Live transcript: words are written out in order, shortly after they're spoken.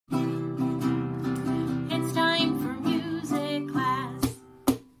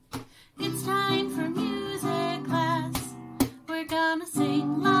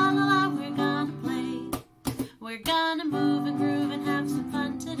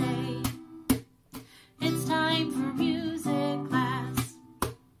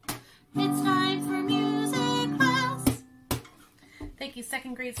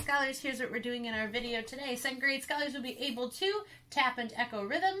second grade scholars, here's what we're doing in our video today. Second grade scholars will be able to tap and echo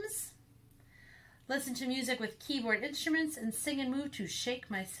rhythms, listen to music with keyboard instruments, and sing and move to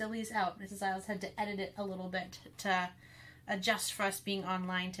Shake My Sillies Out. Mrs. Isles had to edit it a little bit to adjust for us being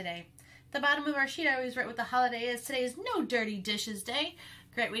online today. At the bottom of our sheet, I always write what the holiday is. Today is No Dirty Dishes Day.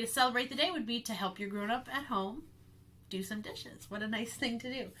 Great way to celebrate the day would be to help your grown-up at home do some dishes. What a nice thing to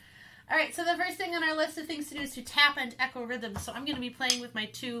do. All right, so the first thing on our list of things to do is to tap and echo rhythms. So I'm going to be playing with my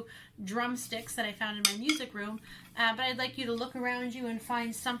 2 drumsticks that I found in my music room, but I'd like you to look around you and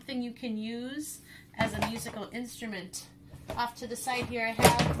find something you can use as a musical instrument. Off to the side here, I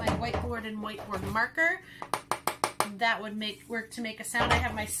have my whiteboard and whiteboard marker. That would work to make a sound. I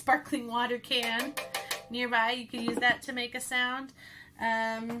have my sparkling water can nearby. You could use that to make a sound.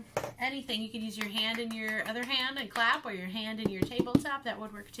 Anything. You could use your hand in your other hand and clap, or your hand in your tabletop. That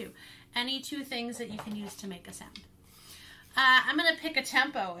would work too. Any 2 things that you can use to make a sound. I'm going to pick a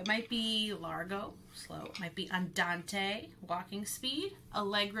tempo. It might be largo, slow. It might be andante, walking speed,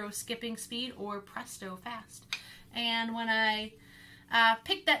 allegro, skipping speed, or presto, fast. And when I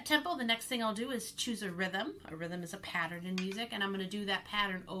pick that tempo, the next thing I'll do is choose a rhythm. A rhythm is a pattern in music, and I'm going to do that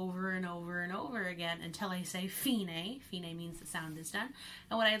pattern over and over and over again until I say fine. Fine means the sound is done.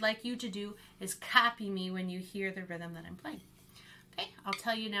 And what I'd like you to do is copy me when you hear the rhythm that I'm playing. Okay, I'll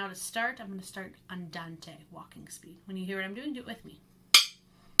tell you now to start. I'm going to start andante, walking speed. When you hear what I'm doing, do it with me.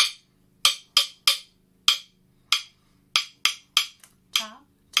 Ta,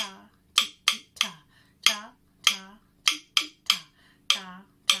 ta, ti, ti, ta, ta, ta, ti, ti, ta, ta,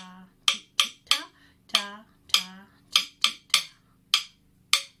 ta, ti, ti, ta, ta, ta, ti, ti, ta.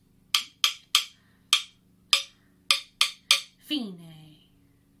 Fine.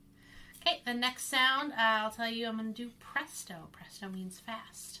 Okay, the next sound, I'll tell you I'm going to do presto. Presto means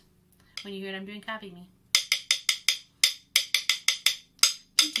fast. When you hear it, I'm doing copy me.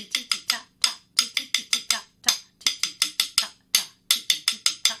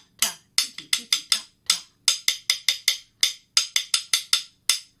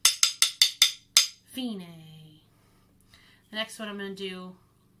 Fine. The next one I'm going to do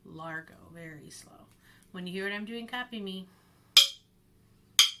largo, very slow. When you hear what I'm doing, copy me.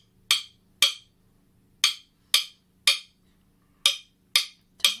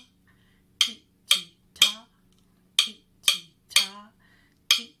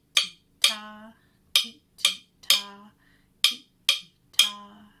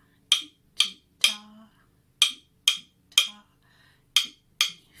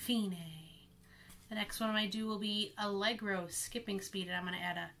 Fine. The next one I do will be allegro, skipping speed, and I'm going to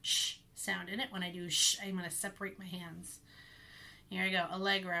add a sh sound in it. When I do sh, I'm going to separate my hands. Here we go,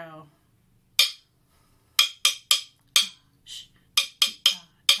 allegro.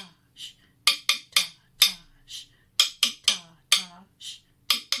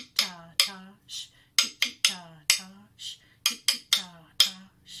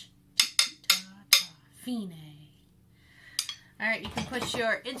 Fine. All right, you can put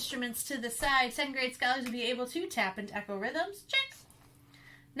your instruments to the side. Second grade scholars will be able to tap and echo rhythms. Check.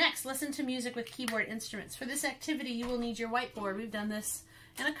 Next, listen to music with keyboard instruments. For this activity, you will need your whiteboard. We've done this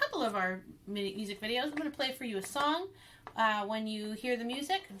in a couple of our music videos. I'm going to play for you a song. When you hear the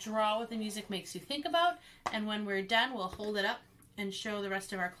music, draw what the music makes you think about. And when we're done, we'll hold it up and show the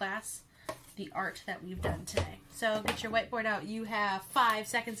rest of our class the art that we've done today. So get your whiteboard out. You have 5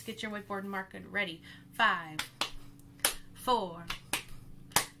 seconds to get your whiteboard and mark it. Ready? 5, 4,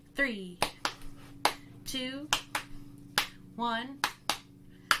 3, 2, 1,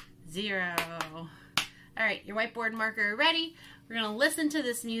 0. All right, your whiteboard marker ready. We're going to listen to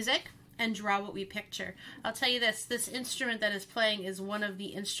this music and draw what we picture. I'll tell you this instrument that is playing is one of the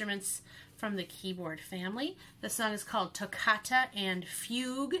instruments from the keyboard family. The song is called Toccata and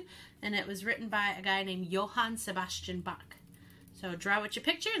Fugue, and it was written by a guy named Johann Sebastian Bach. So draw what you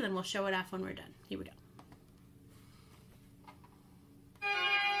picture, then we'll show it off when we're done. Here we go.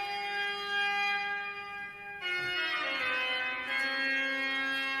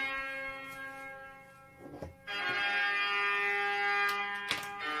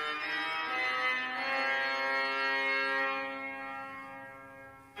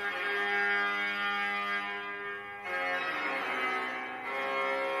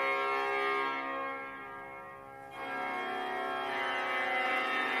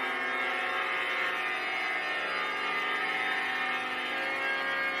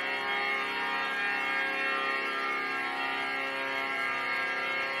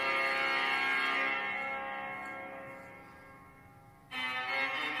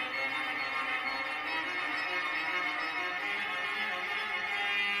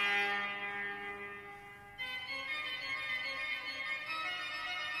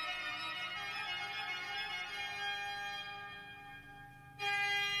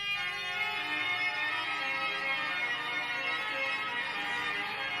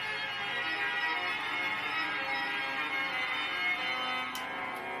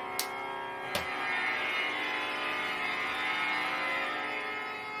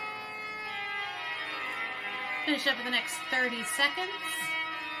 Finish up for the next 30 seconds.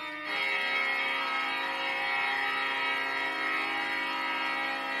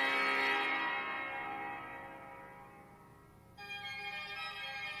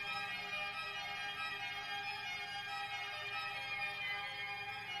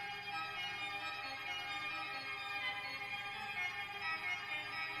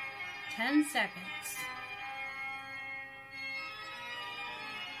 Ten seconds.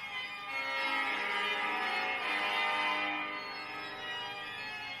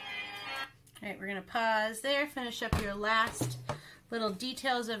 All right, we're going to pause there, finish up your last little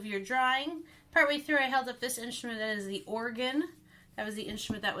details of your drawing. Partway through, I held up this instrument that is the organ. That was the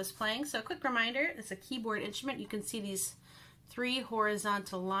instrument that was playing. So a quick reminder, it's a keyboard instrument. You can see these 3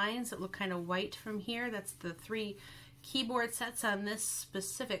 horizontal lines that look kind of white from here. That's the 3 keyboard sets on this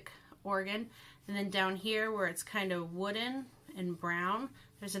specific organ. And then down here where it's kind of wooden and brown,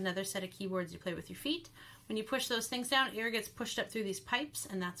 there's another set of keyboards you play with your feet. When you push those things down, air gets pushed up through these pipes,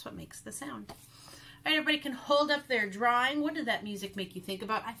 and that's what makes the sound. All right, everybody can hold up their drawing. What did that music make you think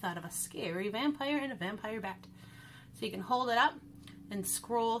about? I thought of a scary vampire and a vampire bat. So you can hold it up and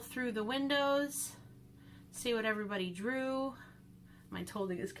scroll through the windows, see what everybody drew. Mine's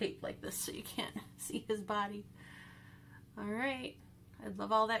holding his cape like this so you can't see his body. All right. I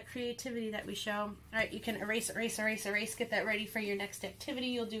love all that creativity that we show. All right, you can erase, erase, erase, erase. Get that ready for your next activity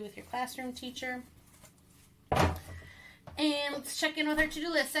you'll do with your classroom teacher. And let's check in with our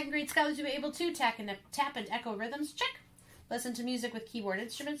to-do list. 2nd grade scholars will be able to tap and echo rhythms. Check. Listen to music with keyboard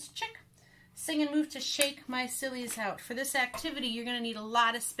instruments. Check. Sing and move to Shake My Sillies Out. For this activity, you're going to need a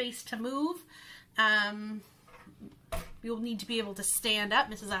lot of space to move. You'll need to be able to stand up.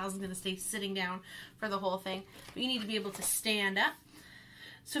 Mrs. Isles is going to stay sitting down for the whole thing. But you need to be able to stand up.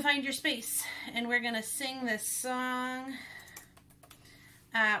 So find your space. And we're going to sing this song.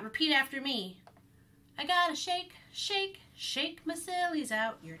 Repeat after me. I gotta shake, shake, shake my sillies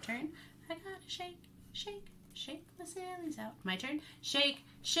out. Your turn. I gotta shake, shake, shake my sillies out. My turn. Shake,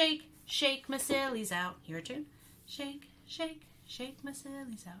 shake, shake my sillies out. Your turn. Shake, shake, shake my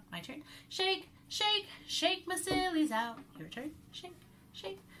sillies out. My turn. Shake, shake, shake my sillies out. Your turn. Shake,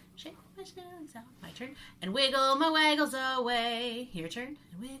 shake, shake my sillies out. My turn. And wiggle my waggles away. Your turn.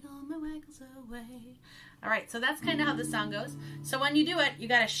 And wiggle my waggles away. All right, so that's kind of how the song goes. So when you do it, you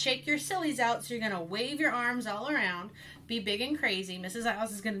got to shake your sillies out. So you're going to wave your arms all around. Be big and crazy. Mrs.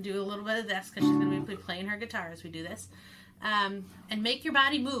 Isles is going to do a little bit of this because she's going to be playing her guitar as we do this. And make your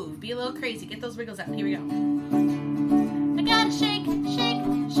body move. Be a little crazy. Get those wiggles out. Here we go. I got to shake, shake,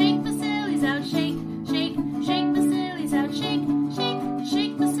 shake my sillies out. Shake, shake, shake my sillies out. Shake, shake,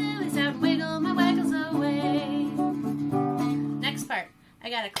 shake my sillies out. Wiggle my waggles away. Next part. I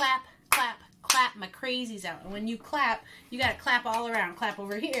got to clap, clap, clap my crazies out. And when you clap, you got to clap all around. Clap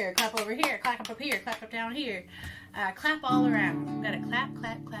over here, clap over here, clap up here, clap up down here. Clap all around. You got to clap,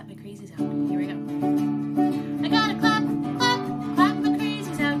 clap, clap my crazies out. Here we go. I got to clap, clap, clap my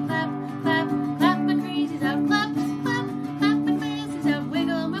crazies out. Clap, clap, clap my crazies out. Clap, clap, clap my crazies out.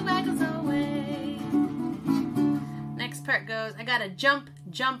 Wiggle my waggles away. Next part goes, I got to jump,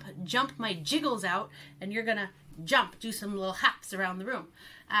 jump, jump my jiggles out. And you're going to jump, do some little hops around the room.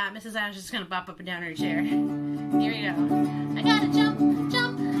 Mrs. Ash is just going to bop up and down her chair. Here we go. I gotta jump,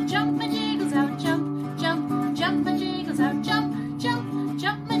 jump, jump my jiggles out. Jump, jump, jump my jiggles out. Jump, jump,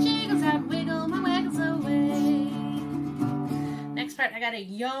 jump my jiggles out. Wiggle my waggles away. Next part, I gotta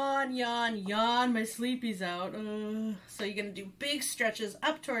yawn, yawn, yawn my sleepies out. So you're going to do big stretches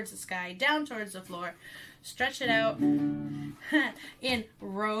up towards the sky, down towards the floor. Stretch it out in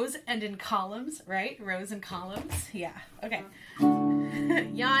rows and in columns, right? Rows and columns. Yeah, okay.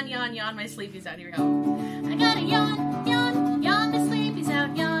 Yawn, yawn, yawn my sleepies out. Here we go. I gotta yawn, yawn, yawn my sleepies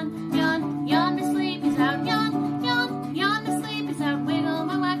out. Yawn, yawn, yawn my sleepies out. Yawn, yawn, yawn my sleepies out. Wiggle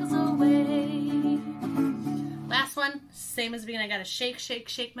my waggles away. Last one, same as the beginning. I gotta shake, shake,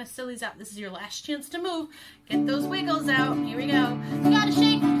 shake my sillies out. This is your last chance to move. Get those wiggles out. Here we go. I gotta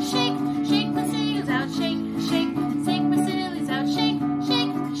shake, shake, shake my sillies out. Shake, shake, shake my sillies out. Shake,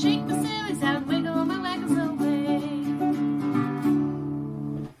 shake, shake my sillies out. Wiggle my waggles away.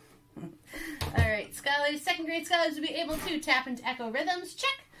 All right, scholars, 2nd grade scholars will be able to tap into echo rhythms.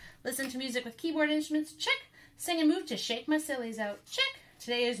 Check. Listen to music with keyboard instruments. Check. Sing and move to Shake My Sillies Out. Check.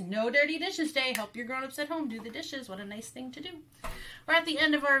 Today is No Dirty Dishes Day. Help your grown-ups at home do the dishes. What a nice thing to do. We're at the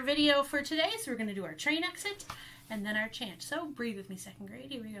end of our video for today, so we're going to do our train exit and then our chant. So breathe with me, 2nd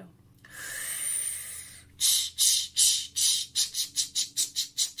grade. Here we go.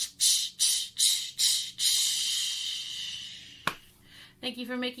 Thank you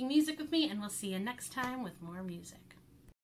for making music with me, and we'll see you next time with more music.